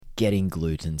getting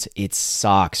glutened. It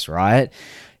sucks, right?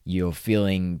 You're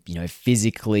feeling,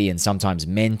 physically and sometimes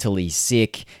mentally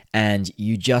sick, and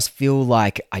you just feel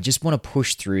like, I just want to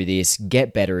push through this,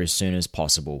 get better as soon as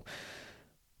possible.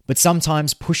 But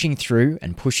sometimes pushing through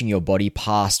and pushing your body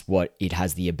past what it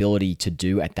has the ability to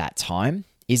do at that time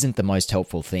isn't the most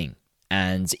helpful thing.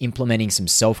 And implementing some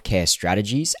self-care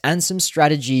strategies and some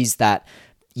strategies that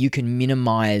you can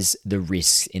minimize the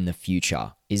risks in the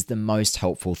future is the most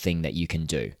helpful thing that you can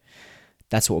do.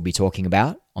 That's what we'll be talking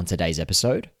about on today's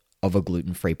episode of a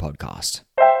gluten-free podcast.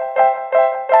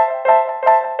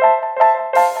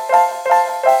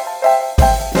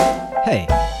 Hey,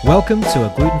 welcome to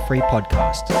a gluten-free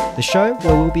podcast, the show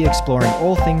where we'll be exploring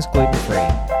all things gluten-free.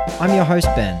 I'm your host,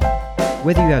 Ben.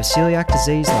 Whether you have celiac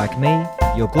disease like me,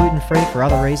 you're gluten-free for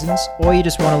other reasons, or you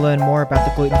just want to learn more about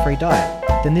the gluten-free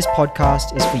diet, then this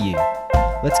podcast is for you.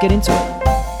 Let's get into it.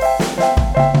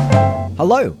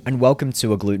 Hello, and welcome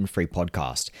to a gluten-free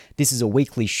podcast. This is a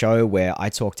weekly show where I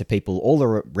talk to people all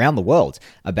around the world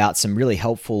about some really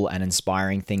helpful and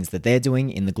inspiring things that they're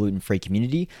doing in the gluten-free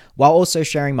community, while also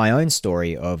sharing my own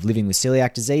story of living with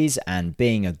celiac disease and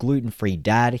being a gluten-free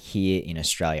dad here in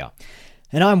Australia.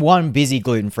 And I'm one busy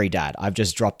gluten-free dad. I've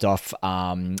just dropped off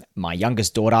my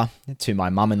youngest daughter to my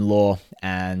mum-in-law,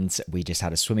 and we just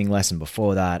had a swimming lesson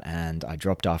before that, and I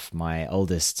dropped off my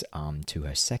oldest to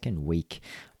her second week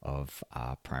of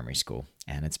primary school.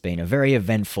 And it's been a very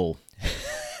eventful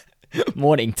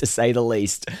morning, to say the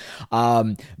least.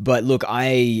 But look,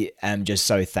 I am just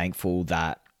so thankful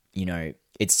that,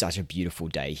 it's such a beautiful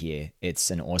day here.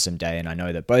 It's an awesome day, and I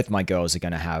know that both my girls are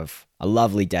going to have a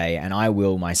lovely day, and I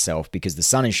will myself, because the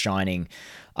sun is shining.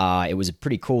 It was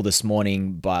pretty cool this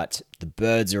morning, but the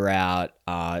birds are out,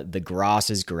 the grass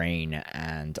is green,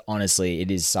 and honestly, it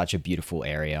is such a beautiful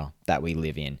area that we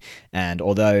live in. And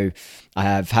although I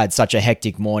have had such a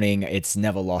hectic morning, it's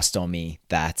never lost on me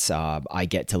that I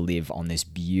get to live on this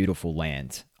beautiful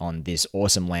land, on this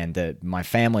awesome land that my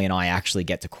family and I actually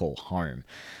get to call home.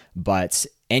 But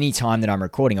anytime that I'm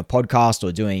recording a podcast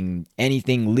or doing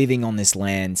anything living on this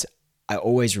land, I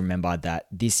always remember that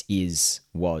this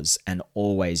was, and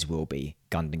always will be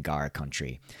Gundungurra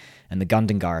country. And the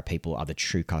Gundungurra people are the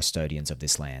true custodians of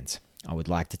this land. I would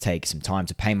like to take some time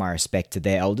to pay my respect to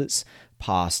their elders,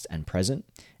 past and present,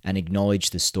 and acknowledge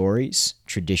the stories,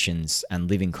 traditions, and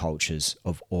living cultures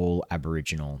of all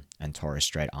Aboriginal and Torres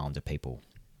Strait Islander people.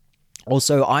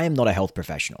 Also, I am not a health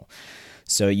professional.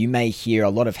 So you may hear a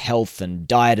lot of health and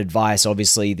diet advice,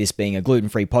 obviously this being a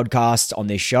gluten-free podcast on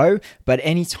this show, but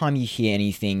anytime you hear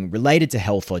anything related to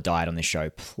health or diet on this show,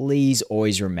 please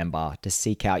always remember to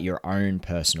seek out your own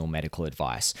personal medical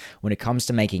advice when it comes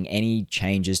to making any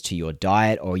changes to your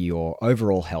diet or your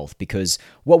overall health, because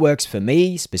what works for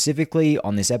me specifically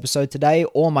on this episode today,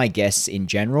 or my guests in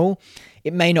general,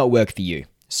 it may not work for you.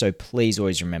 So please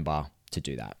always remember to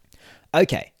do that.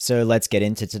 Okay, so let's get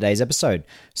into today's episode.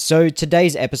 So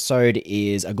today's episode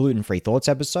is a gluten-free thoughts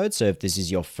episode. So if this is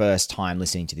your first time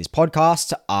listening to this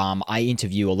podcast, I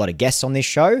interview a lot of guests on this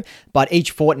show, but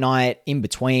each fortnight in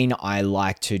between, I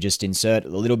like to just insert a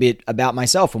little bit about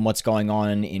myself and what's going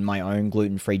on in my own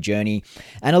gluten-free journey,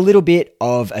 and a little bit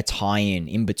of a tie-in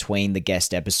in between the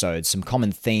guest episodes, some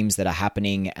common themes that are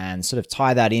happening, and sort of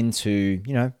tie that into,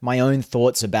 my own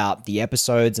thoughts about the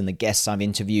episodes and the guests I've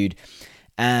interviewed,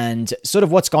 and sort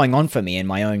of what's going on for me in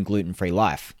my own gluten-free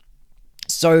life.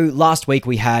 So last week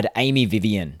we had Amy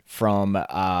Vivian from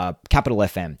Capital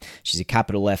FM. She's a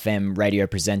Capital FM radio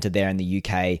presenter there in the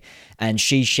UK, and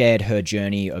she shared her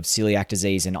journey of celiac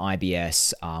disease and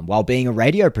IBS while being a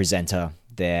radio presenter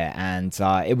there, and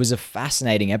it was a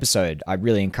fascinating episode. I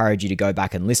really encourage you to go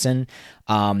back and listen.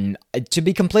 To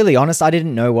be completely honest, I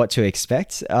didn't know what to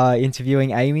expect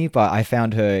interviewing Amy, but I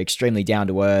found her extremely down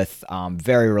to earth,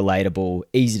 very relatable,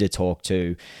 easy to talk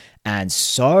to, and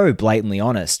so blatantly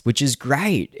honest, which is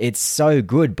great. It's so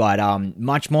good, but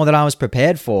much more than I was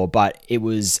prepared for. But it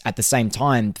was at the same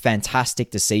time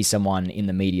fantastic to see someone in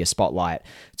the media spotlight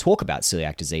talk about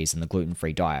celiac disease and the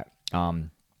gluten-free diet.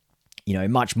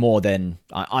 Much more than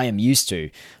I am used to.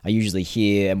 I usually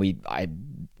hear, and I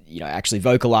actually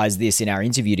vocalize this in our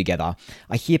interview together.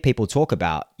 I hear people talk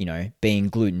about, being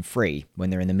gluten-free when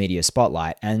they're in the media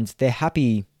spotlight, and they're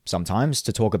happy sometimes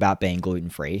to talk about being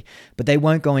gluten-free, but they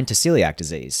won't go into celiac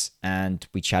disease. And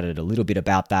we chatted a little bit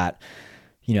about that.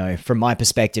 From my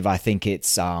perspective, I think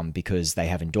it's because they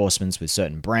have endorsements with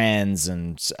certain brands,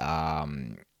 and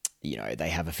they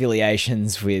have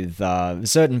affiliations with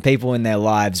certain people in their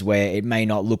lives where it may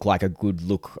not look like a good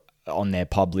look on their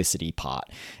publicity part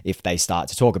if they start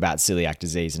to talk about celiac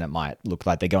disease, and it might look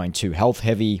like they're going too health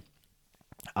heavy.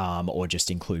 or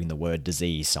just including the word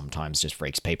disease sometimes just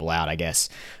freaks people out, I guess.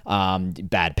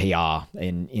 Bad PR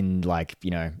in like,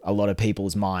 a lot of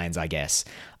people's minds, I guess.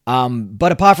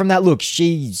 But apart from that, look,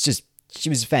 she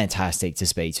was fantastic to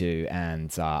speak to,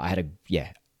 and I had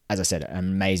as I said, an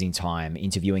amazing time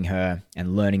interviewing her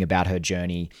and learning about her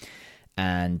journey.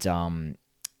 And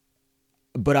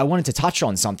but I wanted to touch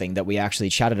on something that we actually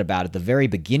chatted about at the very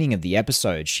beginning of the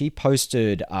episode. She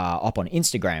posted up on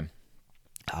Instagram.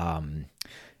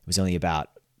 It was only about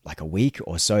like a week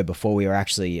or so before we were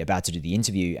actually about to do the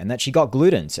interview, and that she got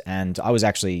glutened. And I was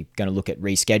actually going to look at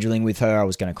rescheduling with her. I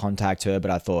was going to contact her,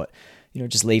 but I thought,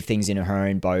 just leave things in her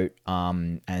own boat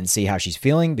and see how she's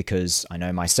feeling, because I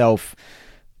know myself,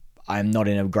 I'm not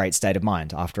in a great state of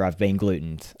mind after I've been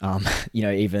glutened.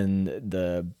 Even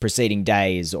the preceding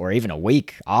days or even a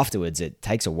week afterwards, it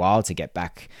takes a while to get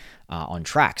back on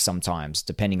track sometimes,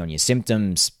 depending on your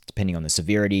symptoms, depending on the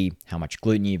severity, how much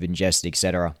gluten you've ingested,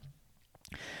 etc.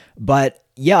 But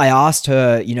yeah, I asked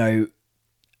her,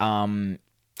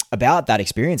 about that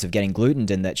experience of getting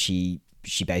glutened, and that she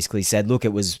basically said, look,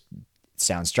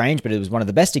 sounds strange, but it was one of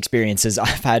the best experiences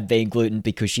I've had being glutened,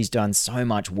 because she's done so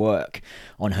much work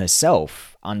on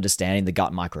herself, understanding the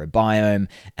gut microbiome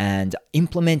and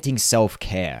implementing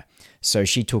self-care. So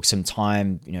she took some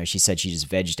time, she said she just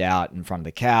vegged out in front of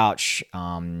the couch,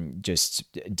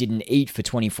 just didn't eat for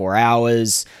 24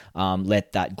 hours,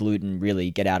 let that gluten really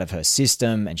get out of her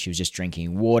system, and she was just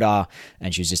drinking water,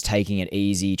 and she was just taking it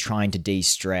easy, trying to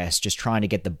de-stress, just trying to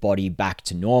get the body back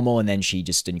to normal. And then she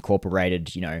just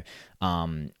incorporated,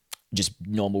 just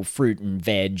normal fruit and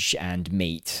veg and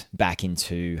meat back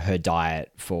into her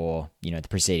diet for, the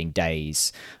preceding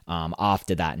days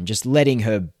after that, and just letting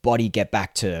her body get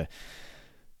back to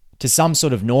some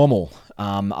sort of normal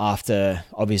after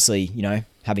obviously,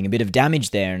 having a bit of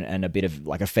damage there and a bit of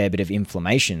like a fair bit of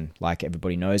inflammation, like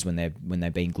everybody knows when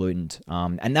they've been glutened.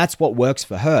 And that's what works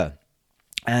for her.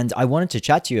 And I wanted to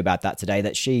chat to you about that today,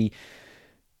 that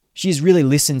she's really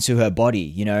listened to her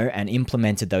body, and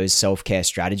implemented those self-care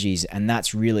strategies, and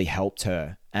that's really helped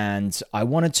her. And I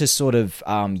wanted to sort of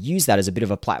use that as a bit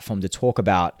of a platform to talk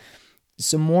about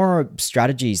some more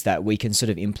strategies that we can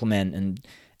sort of implement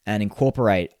and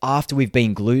incorporate after we've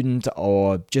been glutened,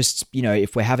 or just,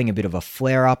 if we're having a bit of a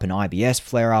flare-up, an IBS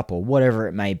flare-up, or whatever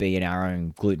it may be in our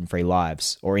own gluten-free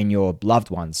lives, or in your loved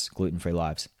ones' gluten-free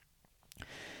lives.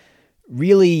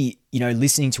 Really,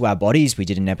 listening to our bodies. We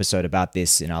did an episode about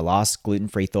this in our last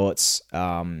Gluten-Free Thoughts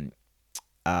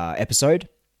episode.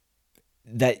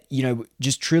 That,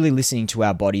 just truly listening to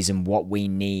our bodies and what we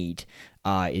need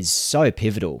is so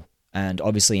pivotal. And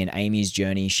obviously in Amy's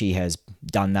journey, she has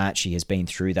done that. She has been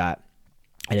through that,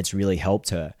 and it's really helped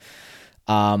her.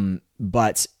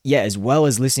 But yeah, as well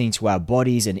as listening to our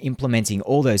bodies and implementing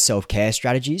all those self-care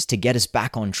strategies to get us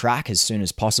back on track as soon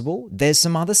as possible, there's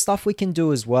some other stuff we can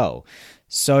do as well.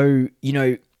 So,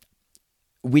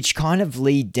 which kind of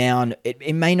lead down,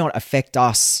 it may not affect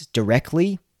us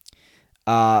directly,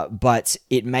 but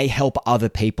it may help other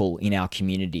people in our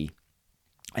community.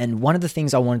 And one of the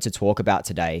things I wanted to talk about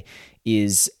today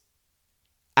is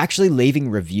actually leaving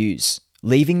reviews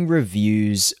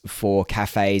for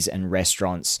cafes and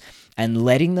restaurants, and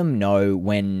letting them know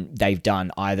when they've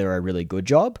done either a really good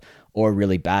job or a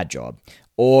really bad job,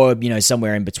 or,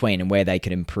 somewhere in between, and where they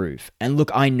could improve. And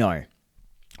look, I know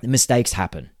mistakes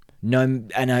happen. Amy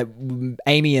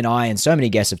and I and so many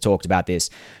guests have talked about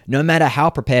this. No matter how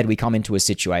prepared we come into a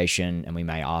situation, and we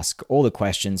may ask all the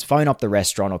questions, phone up the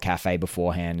restaurant or cafe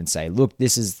beforehand and say, look,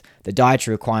 this is the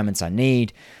dietary requirements I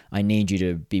need. I need you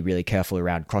to be really careful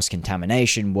around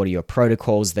cross-contamination. What are your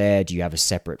protocols there? Do you have a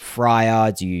separate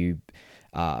fryer? Do you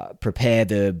prepare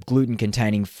the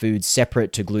gluten-containing food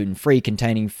separate to gluten-free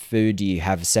containing food? Do you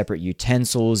have separate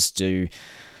utensils? Do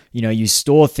you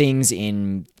store things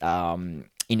in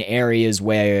areas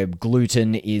where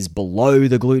gluten is below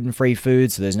the gluten-free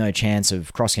food, so there's no chance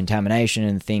of cross-contamination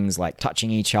and things like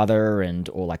touching each other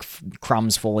or like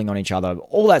crumbs falling on each other,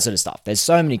 all that sort of stuff. There's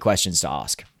so many questions to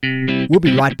ask. We'll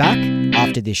be right back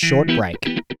after this short break.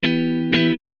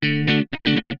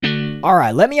 All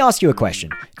right, let me ask you a question.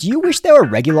 Do you wish there were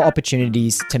regular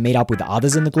opportunities to meet up with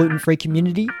others in the gluten-free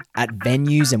community, at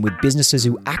venues and with businesses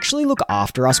who actually look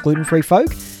after us gluten-free folk?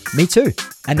 Me too.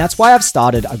 And that's why I've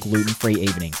started a gluten-free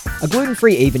evening. A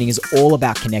gluten-free evening is all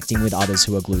about connecting with others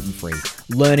who are gluten-free,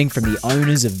 learning from the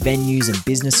owners of venues and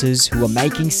businesses who are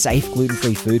making safe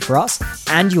gluten-free food for us,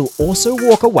 and you'll also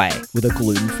walk away with a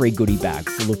gluten-free goodie bag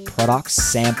full of products,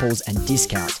 samples, and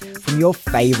discounts from your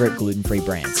favorite gluten-free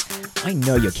brands. I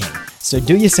know you're keen. So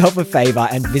do yourself a favor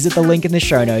and visit the link in the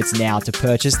show notes now to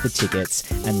purchase the tickets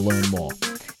and learn more.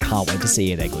 Can't wait to see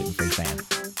you there, gluten-free fan.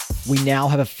 We now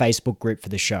have a Facebook group for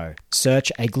the show.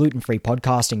 Search a gluten-free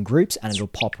podcast in groups and it'll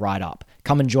pop right up.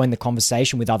 Come and join the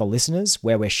conversation with other listeners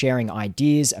where we're sharing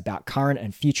ideas about current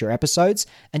and future episodes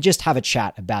and just have a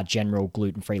chat about general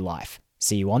gluten-free life.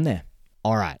 See you on there.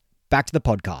 All right, back to the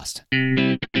podcast.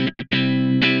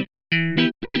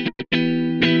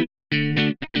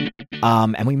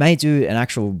 And we may do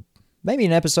maybe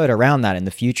an episode around that in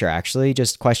the future, actually,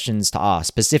 just questions to ask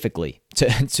specifically to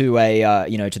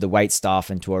the wait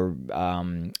staff and to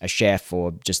a chef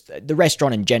or just the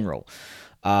restaurant in general.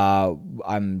 I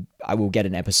will get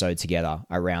an episode together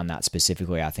around that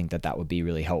specifically. I think that would be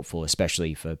really helpful,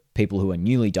 especially for people who are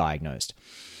newly diagnosed.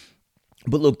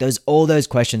 But look, there's all those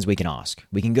questions we can ask.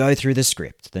 We can go through the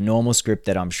script, the normal script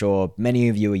that I'm sure many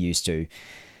of you are used to,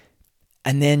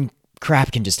 and then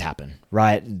crap can just happen,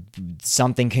 right?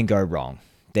 Something can go wrong.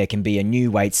 There can be a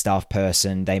new waitstaff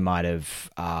person. They might have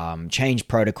changed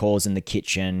protocols in the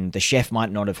kitchen. The chef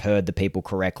might not have heard the people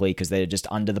correctly because they're just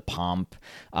under the pump.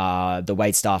 The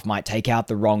waitstaff might take out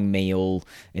the wrong meal.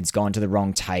 It's gone to the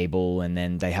wrong table, and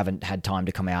then they haven't had time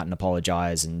to come out and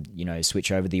apologize and,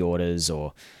 switch over the orders.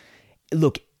 Or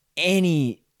look,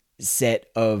 any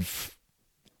set of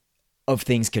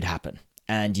things could happen,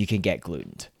 and you can get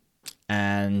glutened.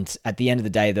 And at the end of the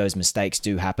day, those mistakes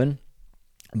do happen.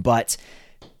 But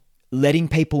letting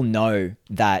people know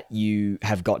that you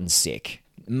have gotten sick,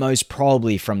 most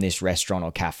probably from this restaurant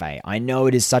or cafe. I know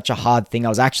it is such a hard thing. I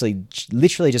was actually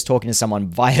literally just talking to someone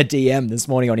via DM this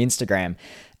morning on Instagram,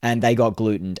 and they got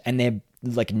glutened. And they're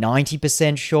like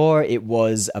 90% sure it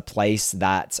was a place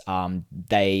that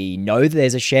they know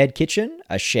there's a shared kitchen,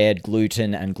 a shared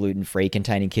gluten and gluten-free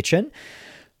containing kitchen.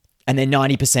 And they're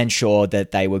 90% sure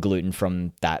that they were gluten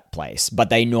from that place.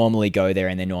 But they normally go there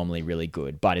and they're normally really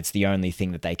good. But it's the only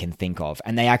thing that they can think of.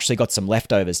 And they actually got some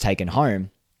leftovers taken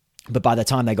home. But by the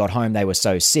time they got home, they were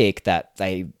so sick that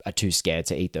they are too scared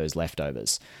to eat those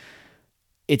leftovers.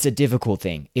 It's a difficult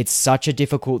thing. It's such a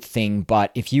difficult thing. But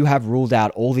if you have ruled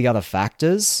out all the other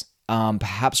factors,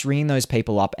 perhaps ringing those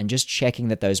people up and just checking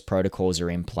that those protocols are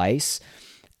in place.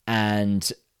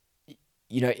 And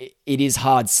it is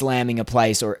hard slamming a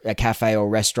place or a cafe or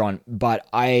restaurant, but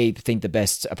I think the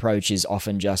best approach is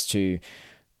often just to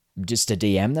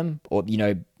DM them or,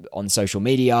 on social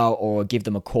media, or give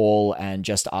them a call and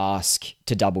just ask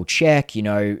to double check,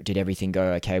 did everything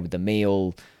go okay with the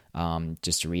meal?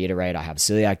 Just to reiterate, I have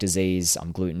celiac disease.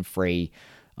 I'm gluten-free.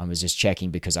 I was just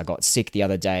checking because I got sick the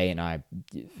other day and I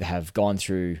have gone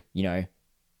through,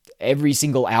 every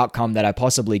single outcome that I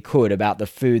possibly could about the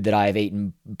food that I have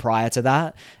eaten prior to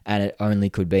that, and it only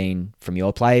could be from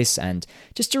your place. And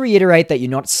just to reiterate that you're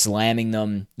not slamming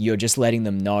them, you're just letting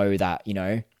them know that,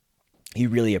 you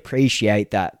really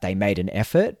appreciate that they made an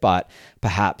effort, but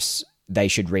perhaps they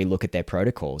should relook at their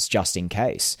protocols just in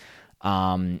case.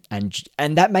 And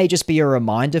that may just be a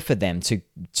reminder for them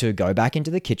to go back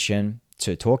into the kitchen,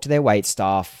 to talk to their wait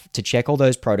staff, to check all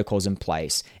those protocols in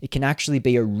place. It can actually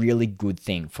be a really good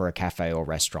thing for a cafe or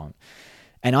restaurant.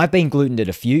 And I've been glutened at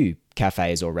a few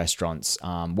cafes or restaurants,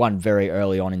 one very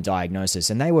early on in diagnosis,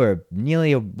 and they were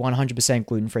nearly a 100%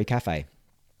 gluten-free cafe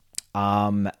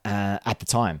at the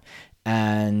time.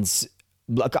 And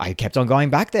look, I kept on going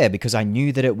back there because I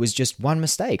knew that it was just one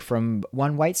mistake from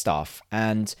one wait staff,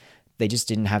 and they just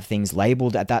didn't have things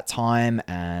labeled at that time,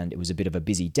 and it was a bit of a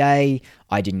busy day.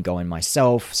 I didn't go in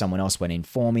myself. Someone else went in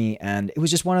for me, and it was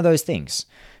just one of those things.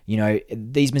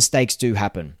 These mistakes do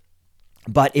happen.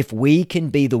 But if we can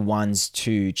be the ones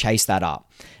to chase that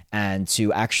up and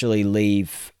to actually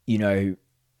leave,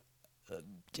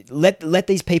 let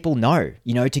these people know,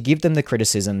 to give them the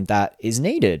criticism that is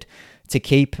needed to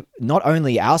keep not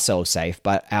only ourselves safe,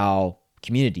 but our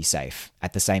community safe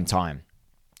at the same time.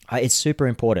 It's super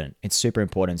important. It's super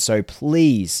important. So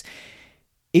please,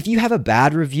 if you have a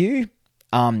bad review,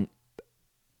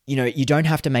 you don't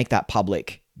have to make that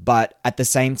public. But at the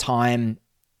same time,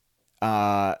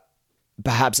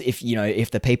 perhaps if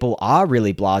the people are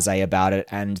really blasé about it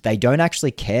and they don't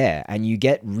actually care, and you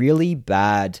get really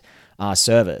bad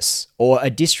service or a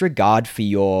disregard for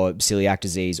your celiac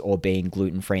disease or being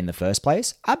gluten-free in the first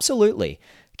place, absolutely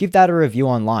give that a review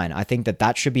online. I think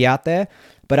that should be out there.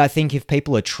 But I think if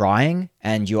people are trying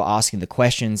and you're asking the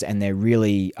questions and they're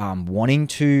really wanting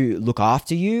to look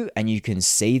after you, and you can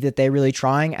see that they're really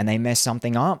trying and they mess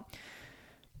something up,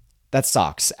 that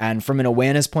sucks. And from an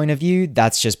awareness point of view,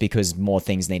 that's just because more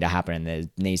things need to happen and there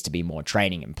needs to be more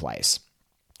training in place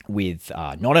with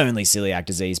not only celiac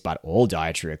disease, but all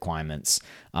dietary requirements.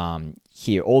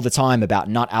 Hear all the time about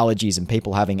nut allergies and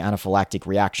people having anaphylactic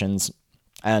reactions.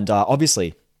 And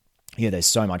obviously, there's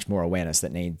so much more awareness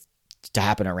that needs to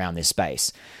happen around this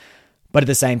space. But at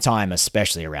the same time,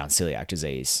 especially around celiac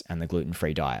disease and the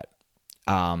gluten-free diet.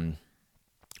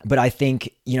 But I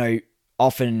think,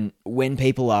 often when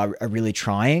people are really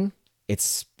trying,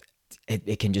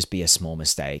 it can just be a small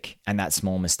mistake, and that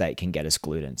small mistake can get us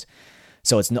glutened.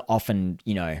 So it's not often,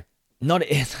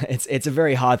 it's a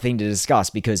very hard thing to discuss,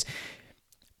 because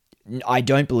I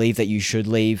don't believe that you should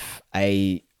leave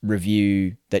a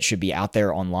review that should be out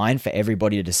there online for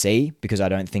everybody to see, because I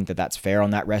don't think that that's fair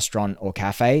on that restaurant or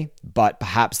cafe. But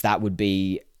perhaps that would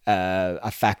be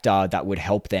a factor that would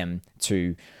help them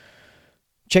to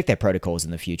check their protocols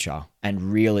in the future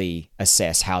and really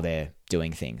assess how they're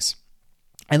doing things.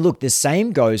 And look, the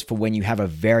same goes for when you have a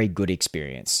very good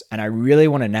experience. And I really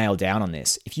want to nail down on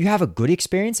this. If you have a good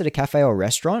experience at a cafe or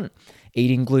restaurant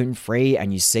eating gluten-free,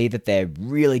 and you see that they're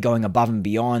really going above and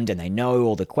beyond, and they know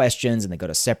all the questions, and they've got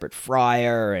a separate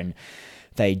fryer, and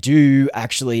they do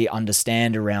actually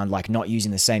understand around like not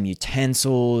using the same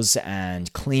utensils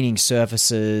and cleaning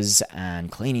surfaces and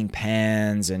cleaning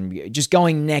pans and just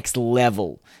going next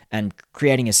level and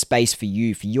creating a space for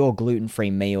you for your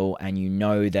gluten-free meal, and you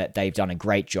know that they've done a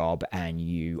great job and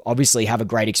you obviously have a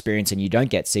great experience and you don't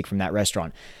get sick from that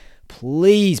restaurant,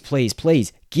 please, please,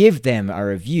 please give them a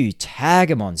review, tag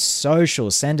them on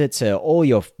social, send it to all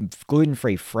your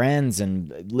gluten-free friends,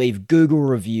 and leave Google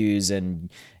reviews and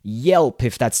Yelp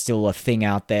if that's still a thing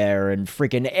out there, and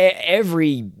freaking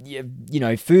every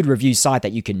food review site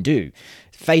that you can do,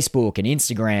 Facebook and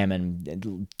Instagram,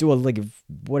 and do a like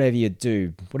whatever you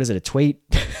do. What is it? A tweet?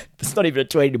 It's not even a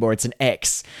tweet anymore. It's an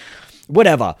X.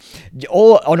 Whatever.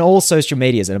 On all social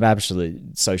medias, and I'm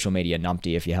absolute social media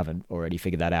numpty if you haven't already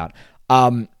figured that out.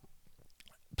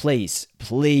 Please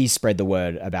spread the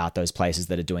word about those places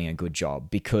that are doing a good job,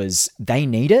 because they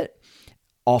need it.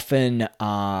 Often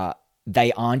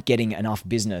they aren't getting enough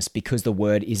business because the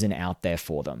word isn't out there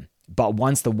for them. But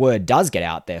once the word does get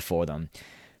out there for them,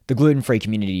 the gluten-free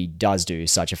community does do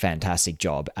such a fantastic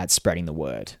job at spreading the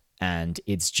word. And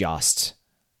it's just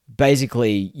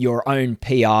basically your own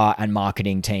PR and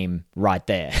marketing team right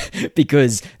there,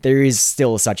 because there is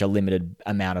still such a limited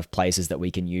amount of places that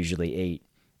we can usually eat,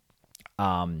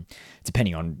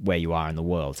 depending on where you are in the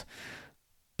world.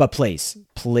 But please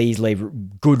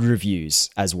leave good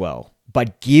reviews as well.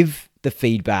 But give the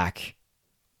feedback,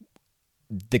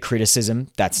 the criticism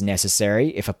that's necessary.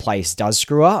 If a place does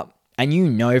screw up and you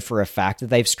know for a fact that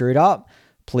they've screwed up,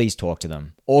 please talk to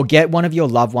them, or get one of your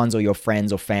loved ones or your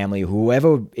friends or family,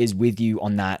 whoever is with you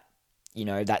on that,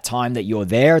 that time that you're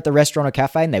there at the restaurant or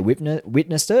cafe and they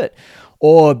witnessed it,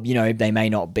 or, they may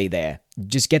not be there.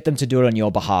 Just get them to do it on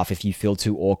your behalf if you feel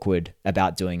too awkward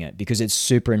about doing it, because it's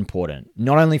super important,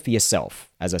 not only for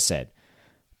yourself, as I said,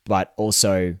 but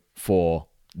also for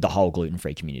the whole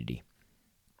gluten-free community.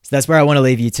 So that's where I want to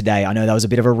leave you today. I know that was a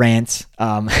bit of a rant.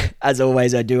 As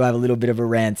always, I do have a little bit of a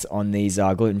rant on these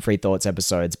gluten-free thoughts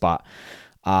episodes, but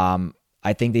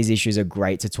I think these issues are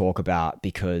great to talk about,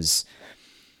 because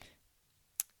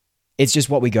it's just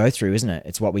what we go through, isn't it?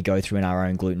 It's what we go through in our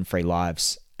own gluten-free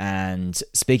lives. And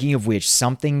speaking of which,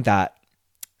 something that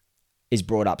is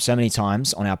brought up so many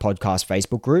times on our podcast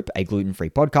Facebook group, a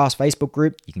gluten-free podcast Facebook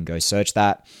group, you can go search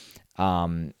that.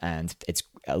 And it's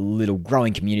a little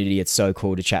growing community. It's so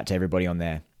cool to chat to everybody on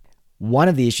there. One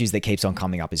of the issues that keeps on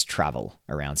coming up is travel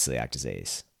around celiac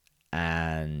disease.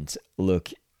 And look,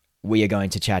 we are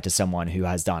going to chat to someone who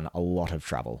has done a lot of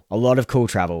travel, a lot of cool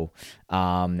travel,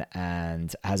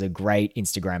 and has a great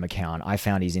Instagram account. I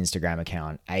found his Instagram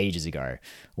account ages ago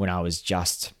when I was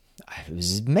it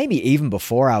was maybe even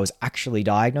before I was actually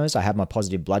diagnosed. I had my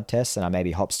positive blood tests, and I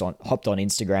maybe hopped on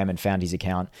Instagram and found his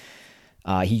account.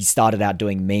 He started out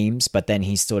doing memes, but then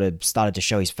he sort of started to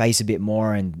show his face a bit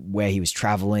more and where he was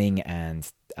traveling,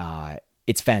 and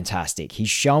it's fantastic. He's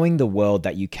showing the world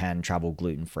that you can travel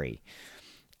gluten-free,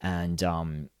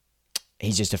 and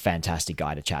he's just a fantastic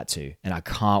guy to chat to, and I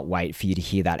can't wait for you to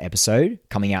hear that episode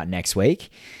coming out next week.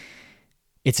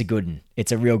 It's a good one.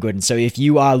 It's a real good one. So if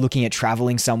you are looking at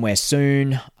traveling somewhere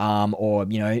soon, or,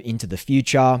 into the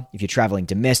future, if you're traveling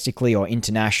domestically or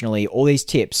internationally, all these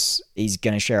tips, he's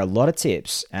going to share a lot of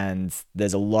tips, and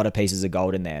there's a lot of pieces of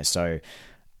gold in there. So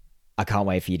I can't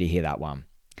wait for you to hear that one.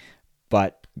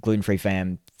 But Gluten-Free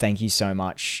fam, thank you so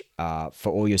much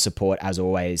for all your support, as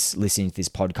always, listening to this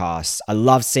podcast. I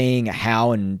love seeing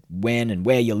how and when and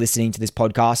where you're listening to this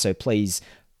podcast. So please,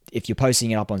 if you're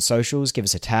posting it up on socials, give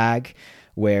us a tag.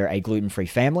 We're a gluten-free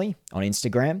family on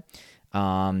Instagram.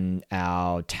 Our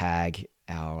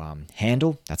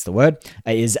handle, that's the word,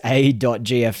 is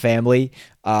a.gffamily.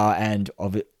 And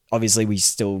obviously we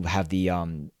still have the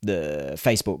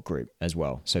Facebook group as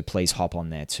well. So please hop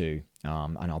on there too.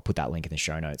 And I'll put that link in the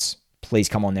show notes. please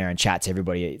come on there and chat to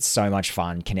everybody. It's so much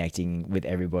fun connecting with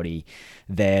everybody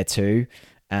there too.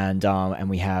 And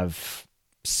we have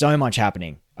so much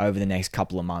happening over the next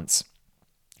couple of months.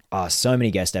 So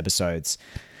many guest episodes.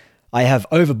 I have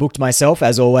overbooked myself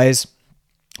as always,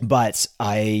 but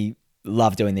I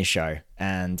love doing this show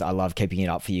and I love keeping it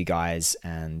up for you guys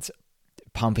and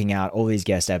pumping out all these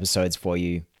guest episodes for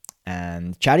you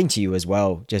and chatting to you as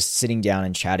well. Just sitting down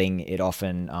and chatting, it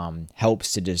often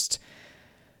helps to just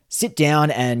sit down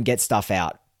and get stuff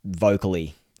out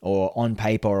vocally or on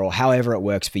paper or however it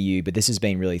works for you. But this has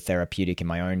been really therapeutic in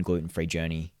my own gluten-free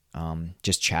journey,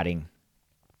 just chatting,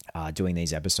 doing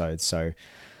these episodes. So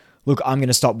look, I'm going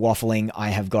to stop waffling. I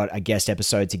have got a guest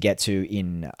episode to get to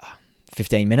in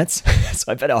 15 minutes,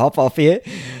 so I better hop off here.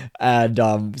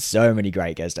 And so many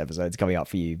great guest episodes coming up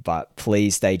for you, but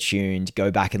please stay tuned.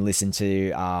 Go back and listen to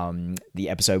the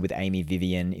episode with Amy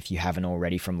Vivian if you haven't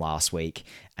already from last week,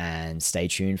 and stay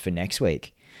tuned for next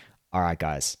week. All right,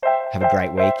 guys, have a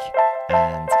great week,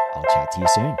 and I'll chat to you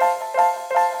soon.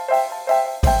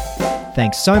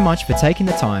 Thanks so much for taking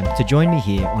the time to join me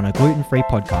here on a gluten-free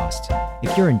podcast.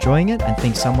 If you're enjoying it and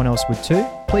think someone else would too,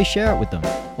 please share it with them.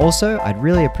 Also, I'd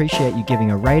really appreciate you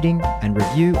giving a rating and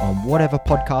review on whatever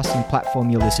podcasting platform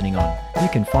you're listening on. You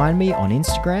can find me on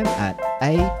Instagram at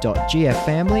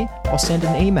a.gffamily or send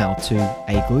an email to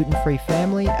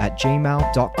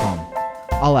aglutenfreefamily@gmail.com.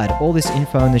 I'll add all this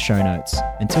info in the show notes.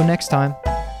 Until next time,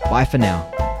 bye for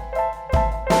now.